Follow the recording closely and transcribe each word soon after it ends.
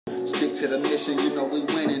Stick to the mission, you know we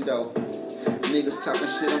winning though. Niggas talking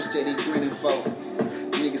shit, I'm steady grinning for.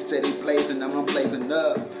 Niggas steady blazing, I'm blazing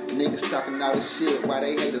up. Niggas talking all this shit, why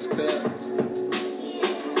they hate us cuz we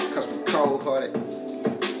cold-hearted,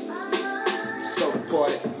 so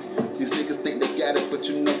departed. These niggas think they got it, but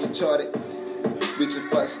you know we retarded. Reaching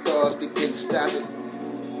for the stars, they can't stop it.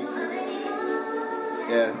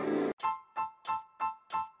 Yeah.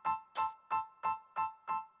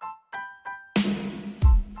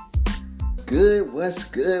 What's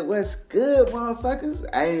good, motherfuckers?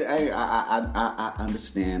 I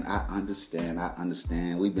understand.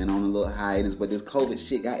 We've been on a little hiatus, but this COVID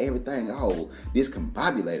shit got everything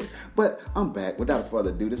discombobulated. But I'm back. Without further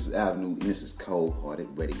ado, this is Avenue, and this is Cold Hearted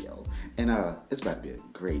Radio. And it's about to be a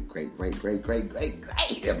great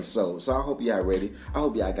episode. So I hope y'all ready. I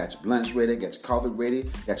hope y'all got your blunts ready, got your coffee ready,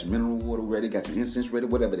 got your mineral water ready, got your incense ready,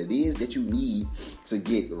 whatever it is that you need to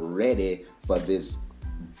get ready for this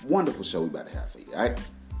wonderful show we about to have for you. All right,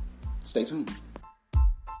 stay tuned.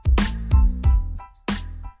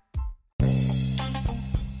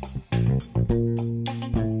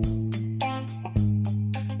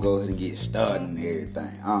 Go ahead and get started and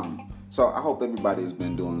everything. So I hope everybody's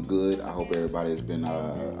been doing good. I hope everybody's been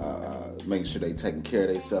making sure they taking care of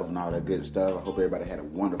themselves and all that good stuff. I hope everybody had a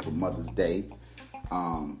wonderful Mother's Day.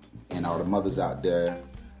 And all the mothers out there,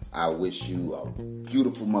 I wish you a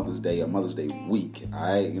beautiful Mother's Day, a Mother's Day week, all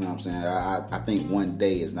right? You know what I'm saying? I think one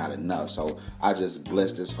day is not enough, so I just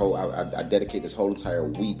bless this whole, I dedicate this whole entire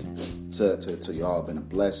week to y'all. Been a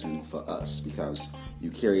blessing for us because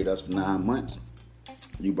you carried us for 9 months.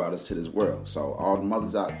 You brought us to this world. So all the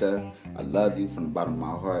mothers out there, I love you from the bottom of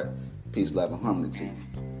my heart. Peace, love, and harmony to you.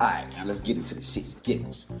 All right, now let's get into the shits and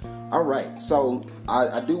giggles. All right, so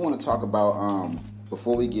I do want to talk about,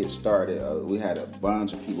 before we get started, we had a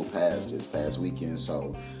bunch of people pass this past weekend,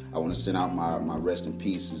 so I want to send out my rest in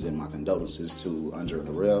pieces and my condolences to Andre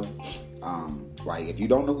Harrell. Like, if you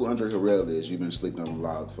don't know who Andre Harrell is, you've been sleeping on the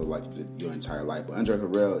log for like your entire life. But Andre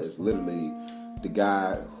Harrell is literally the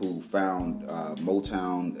guy who found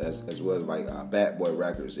Motown as well as like Bad Boy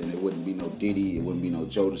Records, and it wouldn't be no Diddy, it wouldn't be no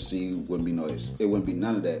Jodeci, it wouldn't be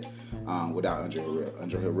none of that without Andre Harrell.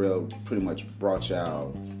 Andre Harrell pretty much brought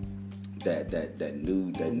y'all that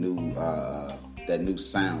new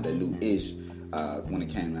sound, that new ish when it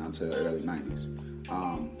came down to the early 90s.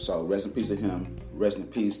 So rest in peace to him. Rest in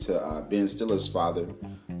peace to Ben Stiller's father.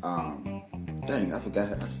 Dang, I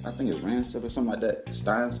forgot. I think it's Rand Stiller, something like that.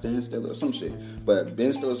 Stan Stiller, some shit. But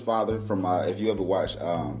Ben Stiller's father from if you ever watched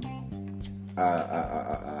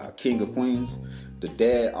King of Queens, the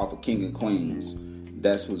dad off of King of Queens,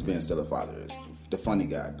 that's who Ben Stiller's father is. The funny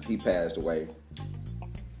guy. He passed away.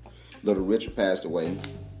 Little Richard passed away.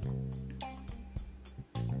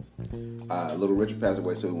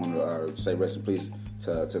 So we want to say rest in peace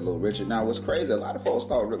to Little Richard. Now, what's crazy, a lot of folks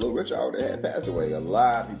thought Little Richard already had passed away. A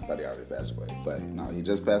lot of people thought he already passed away. But, no, he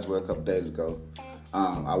just passed away a couple days ago.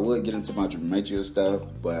 I would get into my gematria stuff,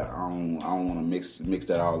 but I don't want to mix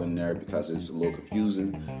that all in there because it's a little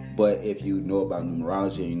confusing. But if you know about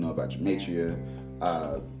numerology and you know about gematria,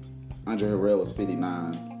 Andre Harrell was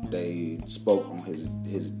 59. They spoke on his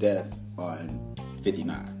death on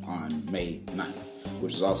 59, on May 9th,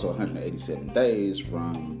 which is also 187 days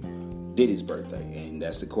from Diddy's birthday. And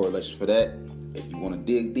that's the correlation for that. If you want to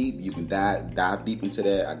dig deep, you can dive deep into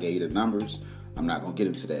that. I gave you the numbers. I'm not going to get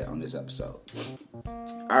into that on this episode.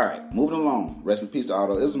 All right, moving along. Rest in peace to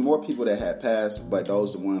Otto. There's more people that had passed, but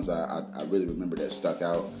those are the ones I really remember that stuck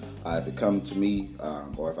out. If it comes to me,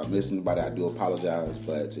 or if I miss anybody, I do apologize.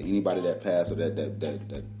 But to anybody that passed or that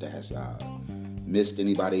has missed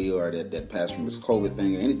anybody or that passed from this COVID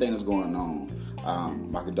thing or anything that's going on,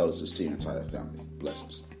 my condolences to your entire family.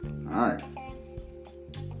 Blessings. All right.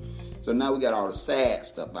 So now we got all the sad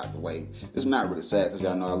stuff out the way. It's not really sad because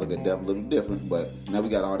y'all know I look at death a little different, but now we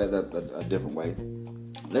got all that a different way.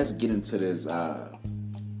 Let's get into this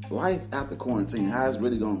life after quarantine. How it's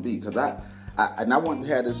really gonna be? Because I wanted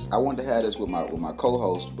to have this. I wanted to have this with my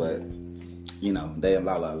co-host, but you know they in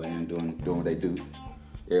La La Land doing what they do.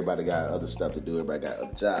 Everybody got other stuff to do. Everybody got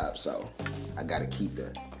other jobs, so I got to keep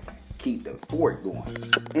the fort going.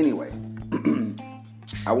 Anyway,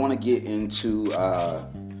 I want to get into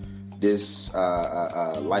this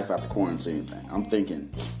life after quarantine thing. I'm thinking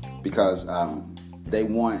because they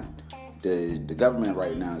want the government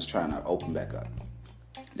right now is trying to open back up.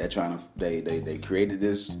 They're trying to they created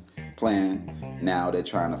this plan. Now they're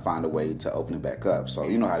trying to find a way to open it back up. So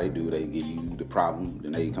you know how they do. They give you the problem,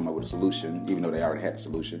 then they come up with a solution, even though they already had the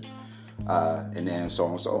solution, and then so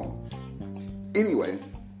on and so on. Anyway,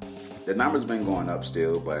 The numbers been going up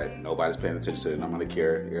still, but nobody's paying attention to the number of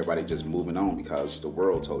care. Everybody just moving on because the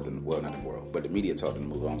world told them, well, not the world, but the media told them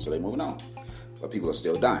to move on, so they moving on. But people are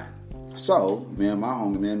still dying. So, me and my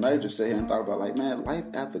homie, me and Major, sat here and thought about, like, man, life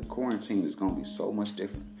after quarantine is going to be so much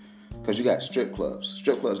different. Because you got strip clubs.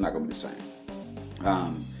 Strip clubs not going to be the same.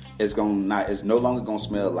 It's no longer going to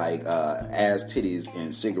smell like ass, titties,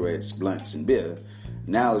 and cigarettes, blunts, and beer.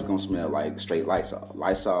 Now it's going to smell like straight Lysol.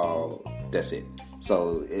 Lysol, that's it.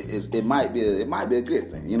 So it might be a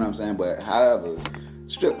good thing, you know what I'm saying? But however,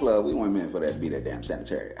 strip club, we weren't meant for that to be that damn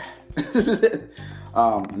sanitary.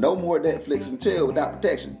 No more Netflix and chill without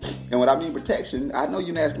protection. And when I mean protection, I know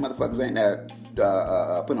you nasty motherfuckers ain't that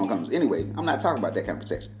putting on condoms. Anyway, I'm not talking about that kind of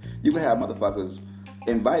protection. You can have motherfuckers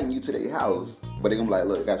inviting you to their house, but they're gonna be like,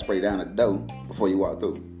 look, I got spray down the door before you walk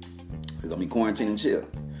through. It's gonna be quarantine and chill.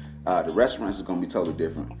 The restaurants is gonna be totally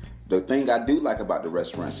different. The thing I do like about the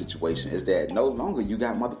restaurant situation is that no longer you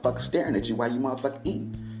got motherfuckers staring at you while you motherfucking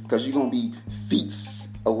eat. Because you're gonna be feet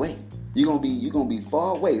away. You're gonna be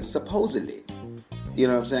far away, supposedly. You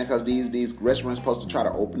know what I'm saying? Because these restaurants supposed to try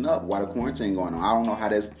to open up while the quarantine going on. I don't know how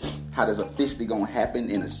that's officially gonna happen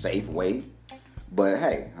in a safe way. But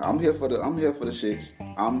hey, I'm here for the shits.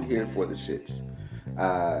 I'm here for the shits.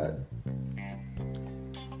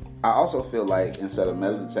 I also feel like instead of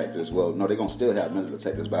metal detectors, well, no, they're going to still have metal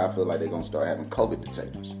detectors, but I feel like they're going to start having COVID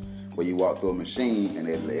detectors, where you walk through a machine and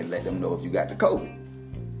they let them know if you got the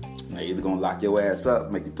COVID. They're either going to lock your ass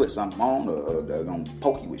up, make you put something on, or they're going to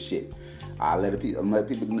poke you with shit. I let people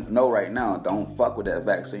know right now, don't fuck with that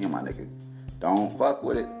vaccine, my nigga. Don't fuck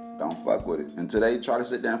with it. Don't fuck with it. Until they try to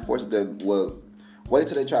sit down and force it, wait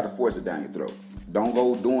till they try to force it down your throat. Don't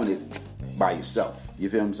go doing it by yourself. You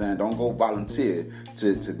feel what I'm saying? Don't go volunteer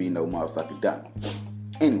to be no motherfucking dummy.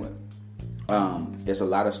 Anyway, there's a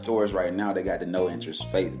lot of stores right now that got the no interest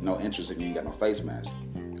if you ain't got no face mask.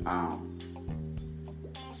 I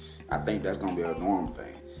think that's gonna be a normal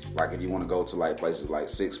thing. Like if you want to go to like places like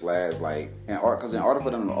Six Flags, because in order for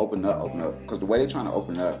them to open up, because the way they're trying to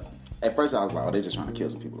open up. At first I was like, oh, they're just trying to kill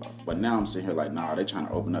some people off. But now I'm sitting here like, nah, they're trying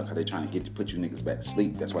to open up because they're trying to put you niggas back to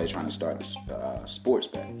sleep. That's why they're trying to start the sports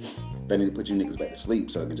back. They need to put you niggas back to sleep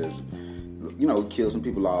so they can just, kill some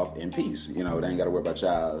people off in peace. They ain't got to worry about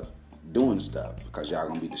y'all doing stuff because y'all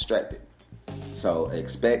going to be distracted. So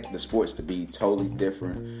expect the sports to be totally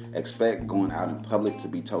different. Expect going out in public to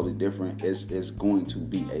be totally different. It's going to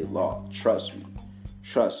be a law. Trust me.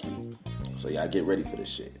 So y'all get ready for this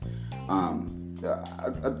shit.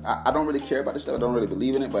 I don't really care about this stuff. I don't really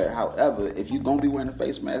believe in it. But however, if you're going to be wearing a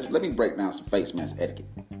face mask, let me break down some face mask etiquette.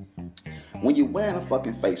 When you're wearing a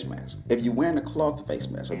fucking face mask, if you're wearing a cloth face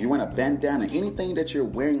mask, or if you're wearing a bandana, anything that you're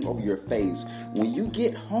wearing over your face, when you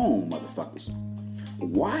get home, motherfuckers,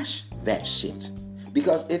 wash that shit.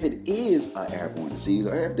 Because if it is an airborne disease,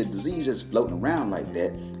 or if the disease is floating around like that,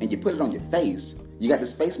 and you put it on your face, you got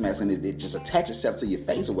this face mask and it just attaches itself to your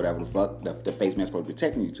face or whatever the fuck the face mask is supposed to be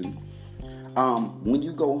protecting you to. When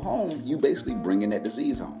you go home, you basically bringing that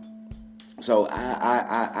disease home. So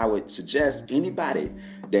I would suggest anybody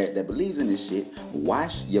that believes in this shit,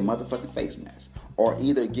 wash your motherfucking face mask. Or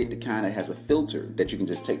either get the kind that has a filter that you can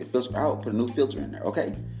just take the filter out, put a new filter in there,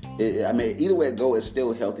 okay? Either way it go, it's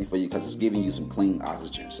still healthy for you because it's giving you some clean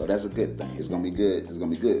oxygen. So that's a good thing. It's going to be good. It's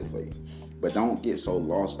going to be good for you. But don't get so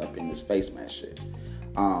lost up in this face mask shit.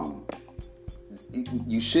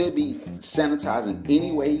 You should be sanitizing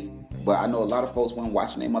anyway, but I know a lot of folks weren't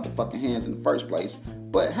washing their motherfucking hands in the first place.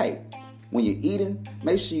 But hey, when you're eating,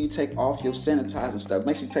 make sure you take off your sanitizing stuff.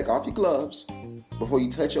 Make sure you take off your gloves before you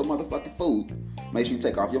touch your motherfucking food. Make sure you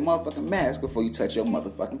take off your motherfucking mask before you touch your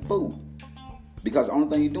motherfucking food. Because the only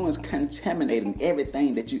thing you're doing is contaminating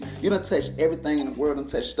everything that you done touch everything in the world and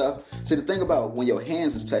touch stuff. See, the thing about when your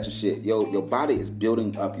hands is touching shit, your body is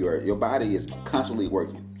building up, your body is constantly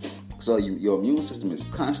working. So your immune system is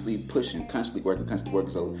constantly pushing, constantly working.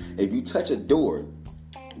 So if you touch a door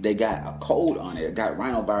that got a cold on it, got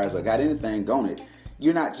rhinovirus or got anything on it,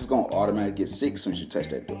 you're not just going to automatically get sick as soon as you touch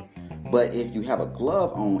that door. But if you have a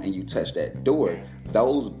glove on and you touch that door,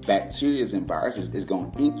 those bacteria and viruses is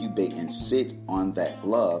going to incubate and sit on that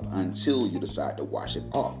glove until you decide to wash it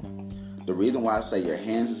off. The reason why I say your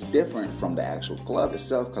hands is different from the actual glove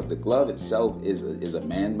itself, because the glove itself is a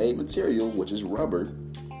man-made material, which is rubber.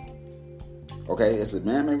 Okay, it's a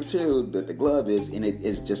man-made material that the glove is, and it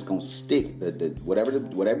is just going to stick.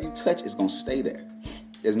 Whatever you touch is going to stay there.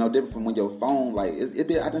 It's no different from when your phone,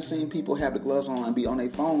 I done seen people have the gloves on and be on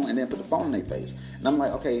their phone and then put the phone in their face. And I'm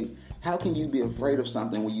like, okay, how can you be afraid of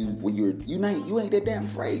something when you ain't that damn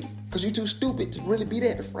afraid? Because you're too stupid to really be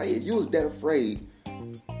that afraid. If you was that afraid,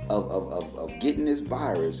 of getting this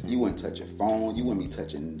virus, you wouldn't touch your phone, you wouldn't be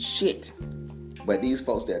touching shit. But these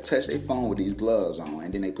folks that touch their phone with these gloves on,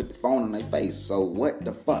 and then they put the phone on their face. So what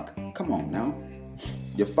the fuck? Come on now.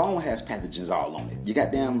 Your phone has pathogens all on it.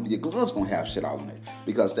 Your gloves gonna have shit all on it.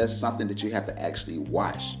 Because that's something that you have to actually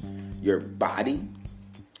wash. Your body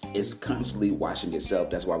is constantly washing itself.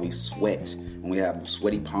 That's why we sweat. When we have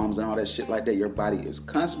sweaty palms and all that shit like that, your body is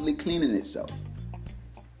constantly cleaning itself.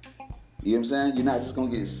 You know what I'm saying? You're not just gonna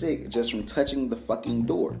get sick just from touching the fucking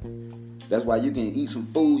door. That's why you can eat some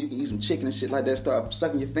food, you can eat some chicken and shit like that, start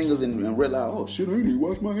sucking your fingers and realize, oh shit, I need to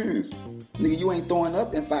wash my hands. Nigga, you ain't throwing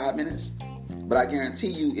up in 5 minutes. But I guarantee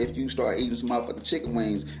you, if you start eating some motherfucking chicken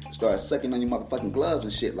wings, start sucking on your motherfucking gloves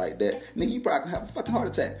and shit like that, nigga, you probably have a fucking heart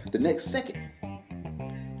attack the next second.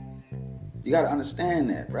 You gotta understand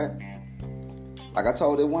that, right? Like I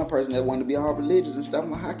told that one person that wanted to be all religious and stuff,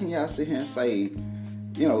 I'm like, how can y'all sit here and say,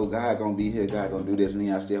 you know, God gonna be here, God gonna do this, and then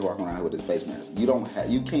y'all still walking around here with this face mask?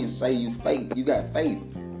 You can't say you got faith,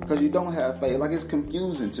 because you don't have faith. Like, it's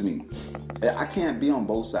confusing to me. I can't be on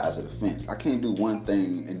both sides of the fence. I can't do one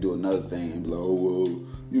thing and do another thing and be like, oh, well,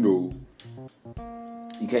 you know.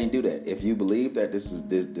 You can't do that. If you believe that this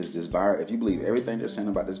virus, if you believe everything they're saying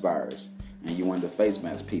about this virus, and you want the face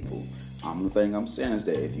mask people, the thing I'm saying is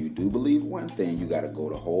that if you do believe one thing, you got to go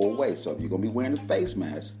the whole way. So if you're going to be wearing the face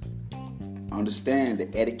mask, understand the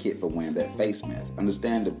etiquette for wearing that face mask.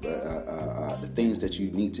 Understand the things that you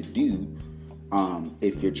need to do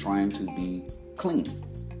if you're trying to be clean.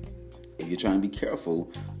 If you're trying to be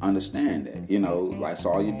careful, understand that. You know, lights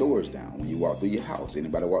all your doors down when you walk through your house.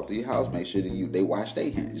 Anybody walk through your house, make sure that they wash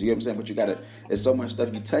their hands. You know what I'm saying? But you gotta. There's so much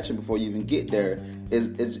stuff you touching before you even get there.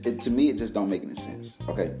 To me, it just don't make any sense.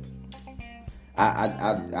 Okay.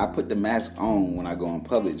 I put the mask on when I go in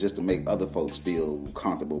public just to make other folks feel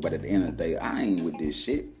comfortable. But at the end of the day, I ain't with this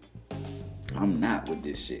shit. I'm not with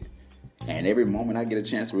this shit. And every moment I get a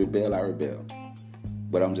chance to rebel, I rebel.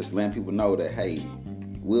 But I'm just letting people know that, hey,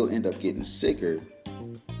 we'll end up getting sicker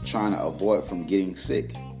trying to avoid from getting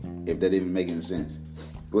sick, if that even makes any sense.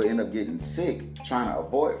 We'll end up getting sick trying to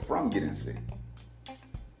avoid from getting sick.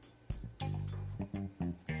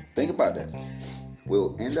 Think about that.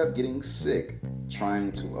 We'll end up getting sick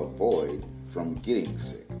trying to avoid from getting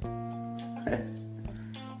sick.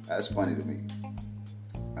 That's funny to me.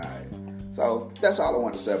 Alright. So that's all I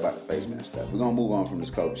want to say about the face mask stuff. We're going to move on from this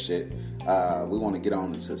COVID shit. We want to get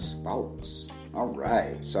on into sports.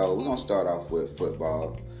 Alright. So we're going to start off with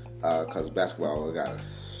football. Because basketball, we got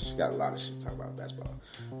a lot of shit to talk about basketball.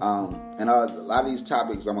 And a lot of these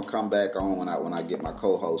topics I'm going to come back on when I get my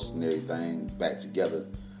co-host and everything back together.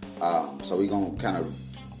 So we're going to kind of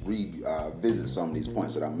revisit some of these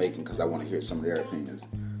points that I'm making because I want to hear some of their opinions.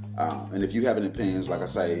 And if you have any opinions, like I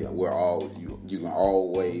say, you can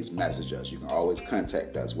always message us. You can always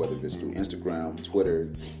contact us, whether it's through Instagram,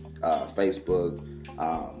 Twitter, Facebook.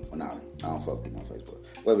 I don't fuck with my Facebook.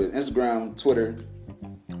 Whether it's Instagram, Twitter,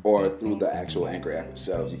 or through the actual Anchor app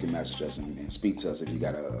itself, you can message us and speak to us if you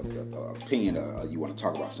got an opinion or you want to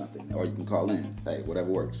talk about something, or you can call in. Hey, whatever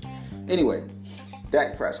works. Anyway,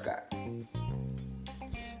 Dak Prescott,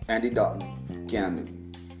 Andy Dalton, Cam Newton.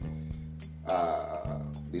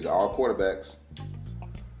 These are all quarterbacks,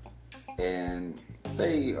 and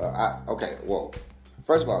they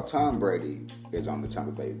first of all, Tom Brady is on the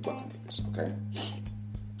Tampa Bay Buccaneers. Okay,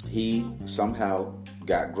 he somehow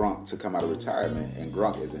got Gronk to come out of retirement, and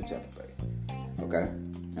Gronk is in Tampa Bay. Okay,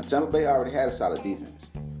 now Tampa Bay already had a solid defense,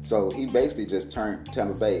 so he basically just turned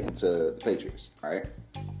Tampa Bay into the Patriots. All right,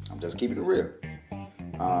 I'm just keeping it real,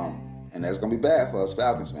 and that's gonna be bad for us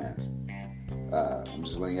Falcons fans. I'm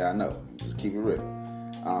just letting y'all know. Just keep it real.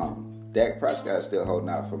 Dak Prescott is still holding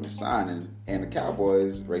out from his signing, and the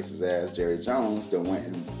Cowboys, racist ass Jerry Jones, then went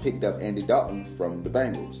and picked up Andy Dalton from the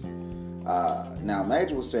Bengals. Now,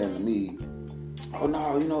 Major was saying to me, "Oh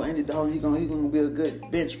no, Andy Dalton, he's gonna be a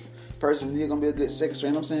good bench person. He's gonna be a good second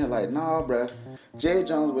string." I'm saying like, nah, bruh. Jerry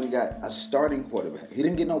Jones when he got a starting quarterback, he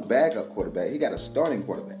didn't get no backup quarterback. He got a starting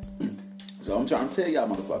quarterback. So I'm trying to tell y'all,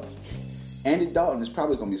 motherfuckers. Andy Dalton is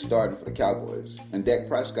probably going to be starting for the Cowboys. And Dak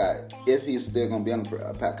Prescott, if he's still going to be on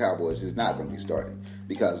the Cowboys, is not going to be starting.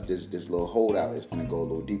 Because this little holdout is going to go a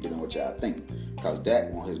little deeper than what y'all think. Because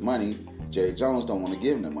Dak wants his money. Jerry Jones don't want to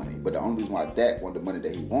give him the money. But the only reason why Dak wants the money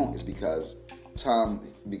that he wants is because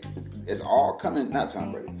it's all coming, not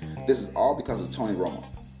Tom Brady. This is all because of Tony Romo.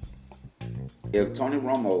 If Tony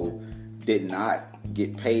Romo did not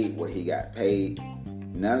get paid what he got paid,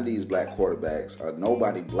 none of these black quarterbacks, or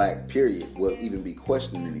nobody black, period, will even be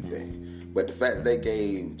questioning anything. But the fact that they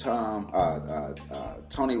gave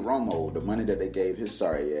Tony Romo the money that they gave his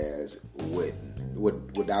sorry ass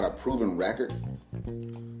without a proven record,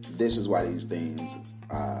 this is why these things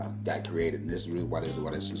got created, and this is really why this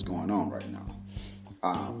is going on right now.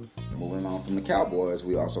 Moving on from the Cowboys,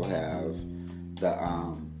 we also have the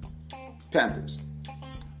Panthers.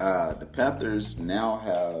 The Panthers now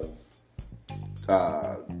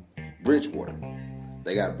have Bridgewater.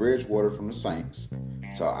 They got Bridgewater from the Saints,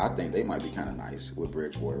 so I think they might be kind of nice with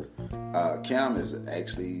Bridgewater. Cam is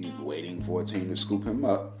actually waiting for a team to scoop him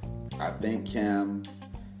up. I think Cam,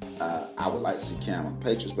 I would like to see Cam on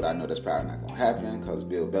Patriots, but I know that's probably not going to happen because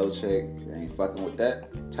Bill Belichick ain't fucking with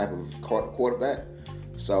that type of quarterback.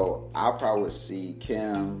 So I probably would see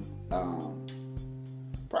Cam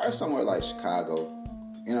probably somewhere like Chicago.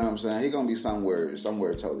 You know what I'm saying? He's going to be somewhere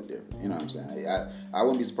totally different. You know what I'm saying? I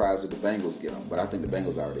wouldn't be surprised if the Bengals get him, but I think the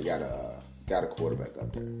Bengals already got a quarterback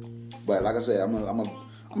up there. But like I said, I'm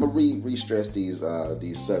gonna re-stress these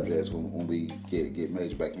subjects when we get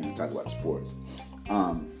major back in and talk about the sports.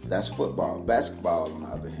 That's football. Basketball, on the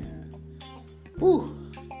other hand,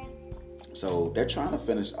 whew. So they're trying to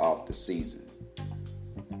finish off the season.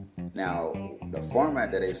 Now, the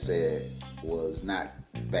format that they said was not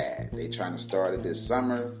bad. They trying to start it this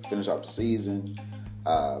summer, finish off the season.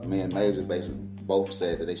 Me and Major basically both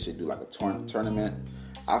said that they should do like a tournament.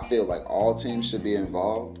 I feel like all teams should be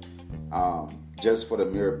involved, just for the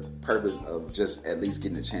mere purpose of just at least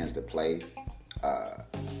getting a chance to play.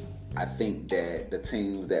 I think that the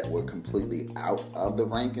teams that were completely out of the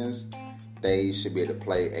rankings, they should be able to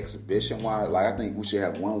play exhibition-wise. Like, I think we should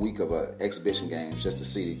have 1 week of exhibition games just to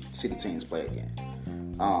see the teams play again.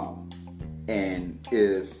 And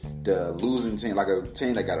if the losing team, like a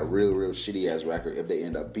team that got a real shitty-ass record, if they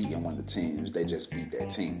end up beating one of the teams, they just beat that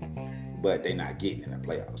team. But they're not getting in the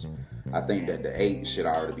playoffs. I think that the 8 should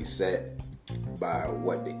already be set by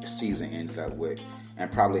what the season ended up with.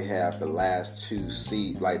 And probably have the last 2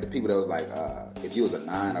 seed, like the people that was like, if you was a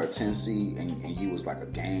 9 or a 10 seed and you was like a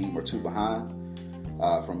game or 2 behind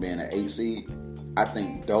from being an 8 seed, I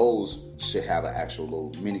think those should have an actual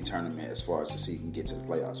little mini tournament as far as to see who can get to the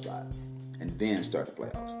playoff spot and then start the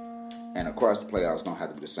playoffs. And of course, the playoffs don't have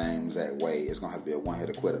to be the same exact way. It's going to have to be a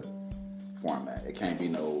one-hitter quitter format. It can't be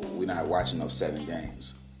we're not watching no 7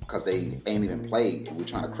 games because they ain't even played. We're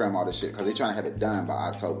trying to cram all this shit because they're trying to have it done by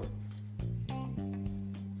October.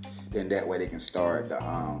 Then that way they can start the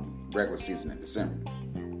regular season in December.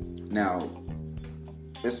 Now,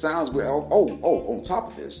 it sounds weird. On top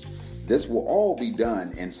of this will all be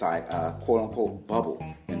done inside a quote-unquote bubble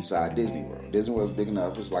inside Disney World. Disney World's big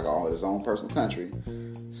enough. It's like its own personal country.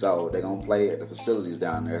 So they're going to play at the facilities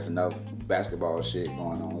down there. There's enough basketball shit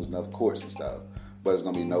going on. There's enough courts and stuff. But it's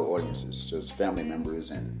going to be no audiences, just family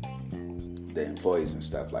members and the employees and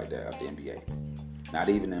stuff like that of the NBA. Not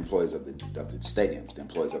even the employees of the stadiums, the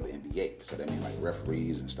employees of the NBA. So that means like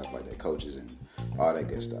referees and stuff like that, coaches and all that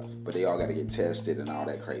good stuff. But they all got to get tested and all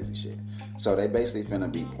that crazy shit. So they basically finna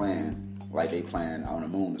be playing like they playing on the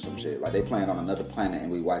moon or some shit. Like they playing on another planet and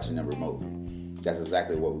we watching them remotely. That's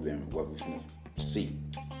exactly what we're finna see.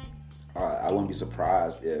 I wouldn't be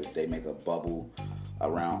surprised if they make a bubble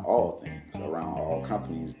around all things, around all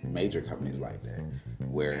companies, major companies like that,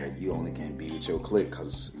 where you only can be with your clique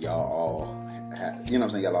because y'all all have, you know what I'm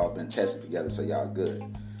saying, y'all all been tested together, so y'all good.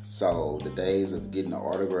 So the days of getting an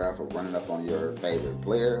autograph or running up on your favorite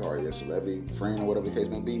player or your celebrity friend or whatever the case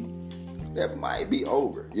may be, that might be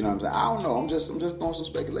over. You know what I'm saying? I don't know. I'm just throwing some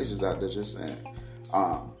speculations out there, just saying.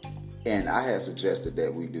 And I had suggested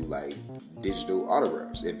that we do like digital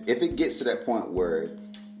autographs. If it gets to that point where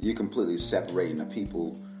you're completely separating the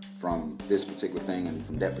people from this particular thing and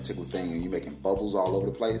from that particular thing, and you're making bubbles all over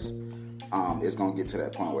the place, it's gonna get to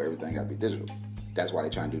that point where everything gotta be digital. That's why they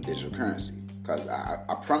try to do digital currency. Because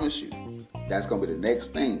I promise you, that's gonna be the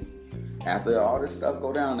next thing. After all this stuff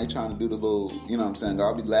go down, they trying to do the little, you know what I'm saying?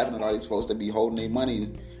 I'll be laughing at all these folks that be holding their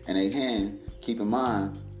money in their hand. Keep in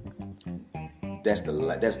mind, that's the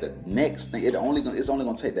next thing. It's only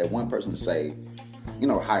gonna take that one person to say, you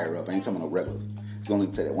know, higher up. I ain't talking about no regular. It's only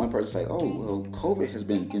gonna take that one person to say, oh, well, COVID has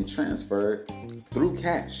been getting transferred through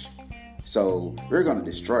cash. So we're gonna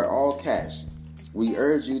destroy all cash. We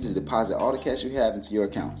urge you to deposit all the cash you have into your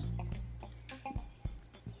accounts,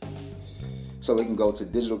 so we can go to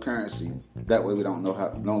digital currency. That way we don't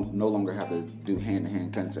no longer have to do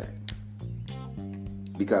hand-to-hand contact.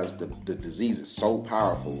 Because the disease is so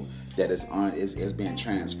powerful that it's being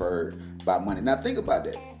transferred by money. Now think about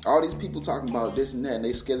that. All these people talking about this and that, and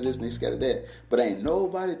they scared of this and they scared of that, but ain't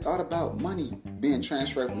nobody thought about money being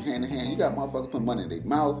transferred from hand to hand. You got motherfuckers putting money in their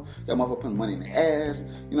mouth, you got motherfuckers putting money in their ass,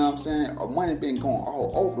 you know what I'm saying? Or money been going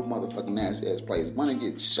all over the motherfucking nasty ass place. Money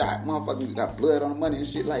get shot, motherfuckers got blood on the money and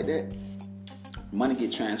shit like that. Money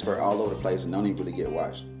get transferred all over the place and don't even really get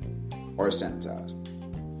washed or sanitized.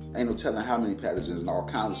 Ain't no telling how many pathogens and all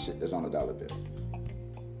kinds of shit that's on a dollar bill.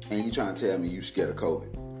 And you trying to tell me you scared of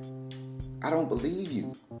COVID. I don't believe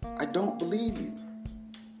you. I don't believe you.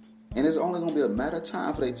 And it's only going to be a matter of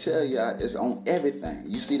time for they tell y'all it's on everything.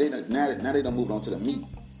 You see, now they done moved on to the meat.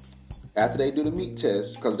 After they do the meat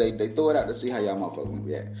test, because they throw it out to see how y'all motherfuckers going to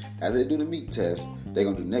react. After they do the meat test, they're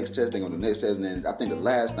going to do the next test, and then I think the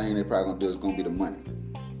last thing they're probably going to do is going to be the money.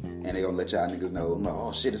 And they're going to let y'all niggas know,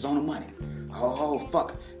 oh shit, it's on the money. Oh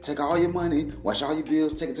fuck, take all your money, wash all your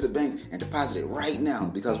bills, take it to the bank, and deposit it right now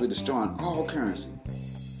because we're destroying all currency.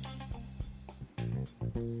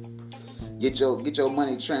 Get your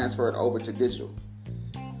money transferred over to digital.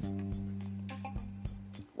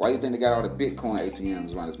 Why do you think they got all the Bitcoin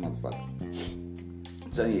ATMs around this motherfucker?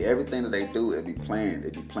 I'm telling you, everything that they do, it be planned.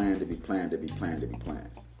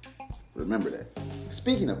 Remember that.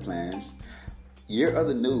 Speaking of plans, Year of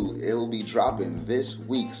the New, it will be dropping this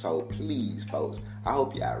week. So please, folks, I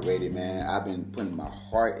hope y'all ready, man. I've been putting my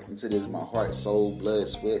heart into this. My heart, soul, blood,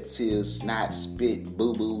 sweat, tears, snot, spit,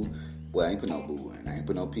 boo-boo. Well, I ain't put no boo in. I ain't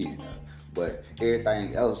put no pee in there. But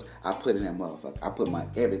everything else, I put in that motherfucker. I put my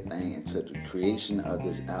everything into the creation of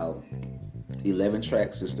this album. 11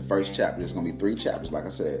 tracks. This is the first chapter. There's going to be 3 chapters, like I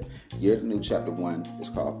said. Year of the New, chapter 1 is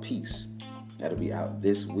called Peace. That'll be out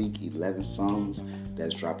this week. 11 songs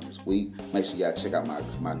that's dropping this week. Make sure y'all check out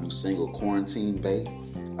my new single, Quarantine Bay.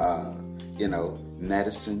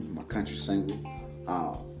 Madison, my country single.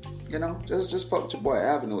 Just fuck with your boy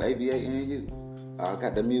Avenue, AVANU.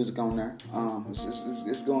 Got the music on there.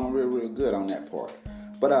 It's going real, real good on that part.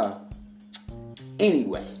 But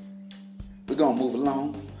anyway, we're gonna move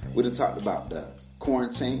along. We done talked about the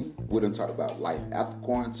quarantine. We done talked about life after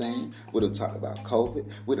quarantine. We done talked about COVID.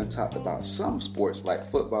 We done talked about some sports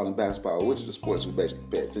like football and basketball, which are the sports we basically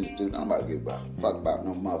pay attention to. Nobody give a fuck about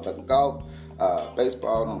no motherfucking golf.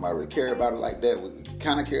 Baseball, nobody really care about it like that. We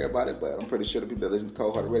kind of care about it, but I'm pretty sure the people that listen to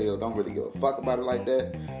Cold Heart Radio don't really give a fuck about it like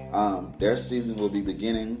that. Their season will be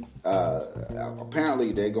beginning.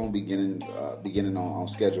 Apparently, they're going to be beginning on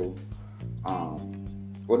schedule.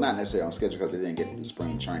 Well, not necessarily on schedule because they didn't get to do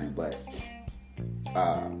spring training, but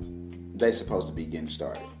they're supposed to be getting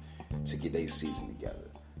started to get their season together.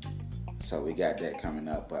 So we got that coming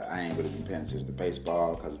up, but I ain't really been paying attention to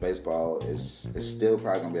baseball because baseball is still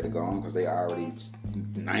probably going to be able to go on because they are already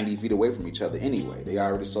 90 feet away from each other anyway. They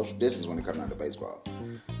already social distance when it comes down to baseball.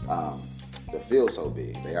 The field's so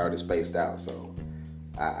big. They already spaced out, so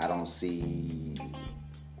I don't see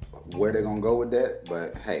where they're going to go with that,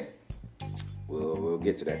 but hey, we'll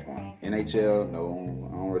get to that point. NHL, no,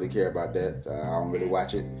 I don't really care about that. I don't really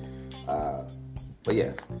watch it. But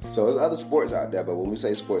yeah, so there's other sports out there, but when we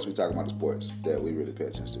say sports, we're talking about the sports that we really pay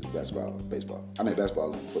attention to. Basketball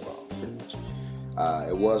and football, pretty much.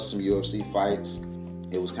 It was some UFC fights.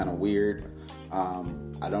 It was kind of weird.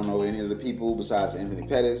 I don't know any of the people besides Anthony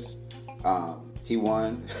Pettis. He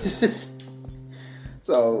won.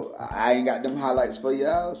 So I ain't got them highlights for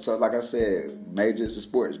y'all. So like I said, Major is a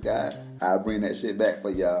sports guy. I'll bring that shit back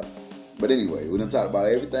for y'all. But anyway, we done talked about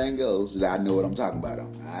everything else that I know what I'm talking about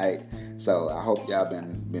on. All right. So I hope y'all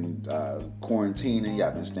been quarantining.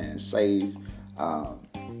 Y'all been staying safe.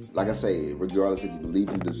 Like I say, regardless if you believe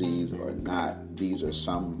in disease or not, these are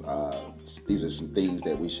some things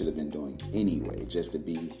that we should have been doing anyway, just to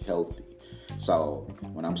be healthy. So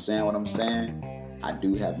when I'm saying what I'm saying, I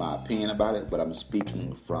do have my opinion about it, but I'm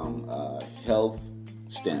speaking from a health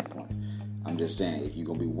standpoint. I'm just saying, if you're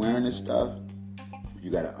gonna be wearing this stuff,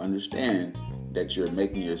 you got to understand that you're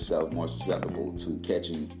making yourself more susceptible to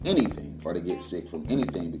catching anything or to get sick from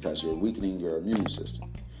anything because you're weakening your immune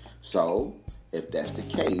system. So if that's the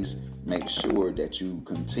case, make sure that you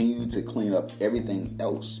continue to clean up everything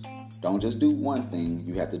else. Don't just do one thing,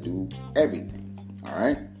 you have to do everything. All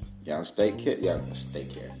right? Y'all take care of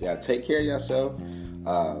yourself.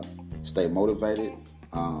 Stay motivated.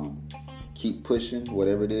 Keep pushing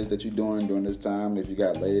whatever it is that you're doing during this time. If you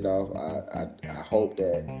got laid off, I hope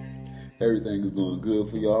that everything is going good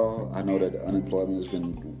for y'all. I know that the unemployment has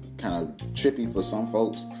been kind of trippy for some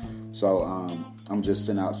folks. So I'm just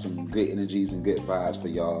sending out some good energies and good vibes for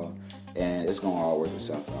y'all. And it's going to all work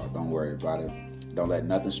itself out. Don't worry about it. Don't let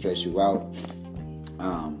nothing stress you out.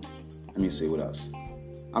 Let me see what else.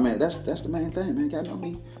 I mean, that's the main thing, man. Y'all know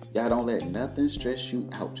me. Y'all don't let nothing stress you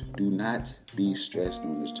out. Do not be stressed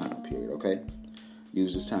during this time period, okay?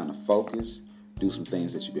 Use this time to focus, do some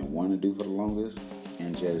things that you've been wanting to do for the longest,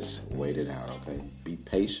 and just wait it out, okay? Be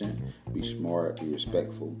patient, be smart, be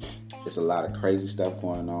respectful. It's a lot of crazy stuff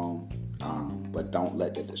going on, but don't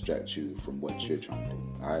let that distract you from what you're trying to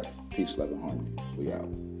do, all right? Peace, love, and harmony. We out.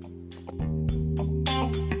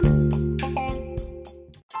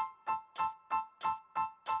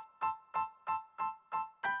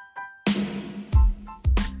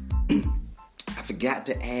 forgot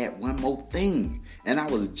to add one more thing. And I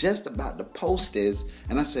was just about to post this,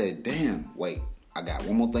 and I said, damn, wait, I got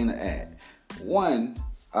one more thing to add. One,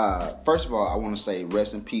 first of all, I want to say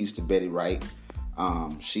rest in peace to Betty Wright.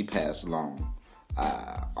 She passed along.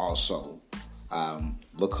 Also,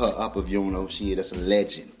 look her up if you don't know who she is. That's a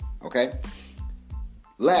legend, okay?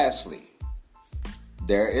 Lastly,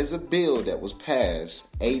 there is a bill that was passed,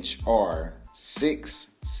 H.R.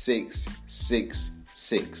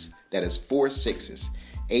 6666. That is 4 6s.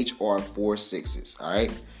 H.R. 4 6s. All right.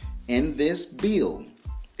 In this bill,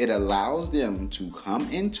 it allows them to come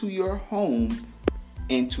into your home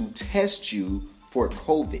and to test you for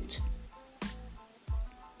COVID.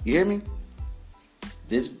 You hear me?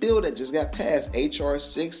 This bill that just got passed, H.R.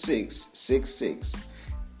 6666,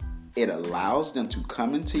 it allows them to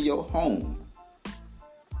come into your home.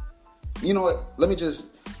 You know what? I'm gonna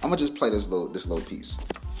just play this little piece.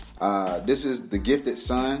 This is The Gifted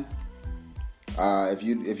Son. If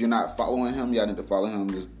you're not following him, y'all need to follow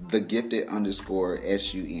him. It's The Gifted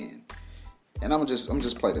 _SUN. And I'm gonna just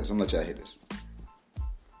play this. I'm gonna let y'all hear this.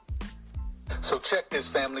 So check this,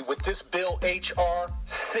 family. With this bill, H.R.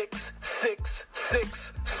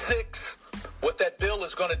 6666, what that bill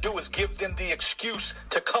is going to do is give them the excuse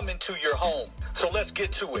to come into your home. So let's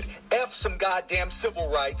get to it. F some goddamn civil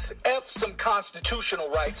rights. F some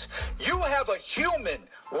constitutional rights. You have a human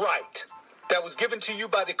right that was given to you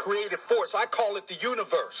by the creative force. I call it the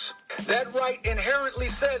universe. That right inherently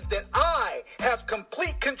says that I have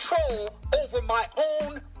complete control over my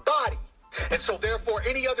own body. And so therefore,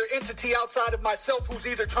 any other entity outside of myself who's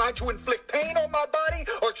either trying to inflict pain on my body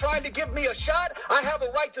or trying to give me a shot, I have a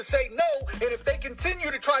right to say no. And if they continue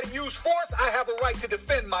to try to use force, I have a right to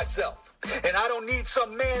defend myself. And I don't need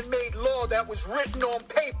some man-made law that was written on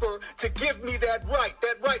paper to give me that right.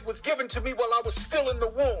 That right was given to me while I was still in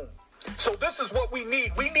the womb. So this is what we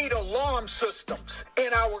need. We need alarm systems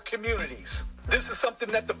in our communities. This is something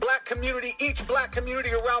that the black community, each black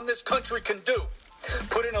community around this country can do.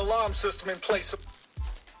 Put an alarm system in place.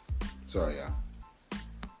 Sorry, y'all.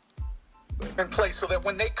 In place so that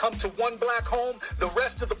when they come to one black home, the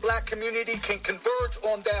rest of the black community can converge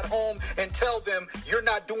on that home and tell them you're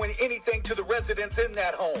not doing anything to the residents in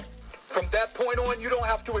that home. From that point on, you don't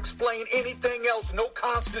have to explain anything else. No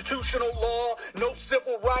constitutional law, no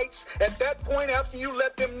civil rights. At that point, after you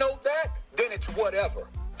let them know that, then it's whatever.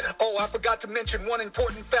 Oh, I forgot to mention one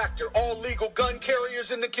important factor. All legal gun carriers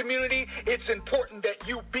in the community, it's important that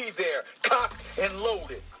you be there, cocked and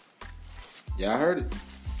loaded. Yeah, I heard it.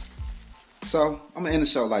 So, I'm going to end the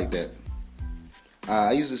show like that.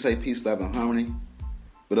 I usually say peace, love, and harmony,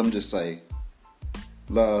 but I'm just say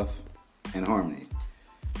love and harmony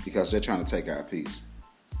because they're trying to take our peace.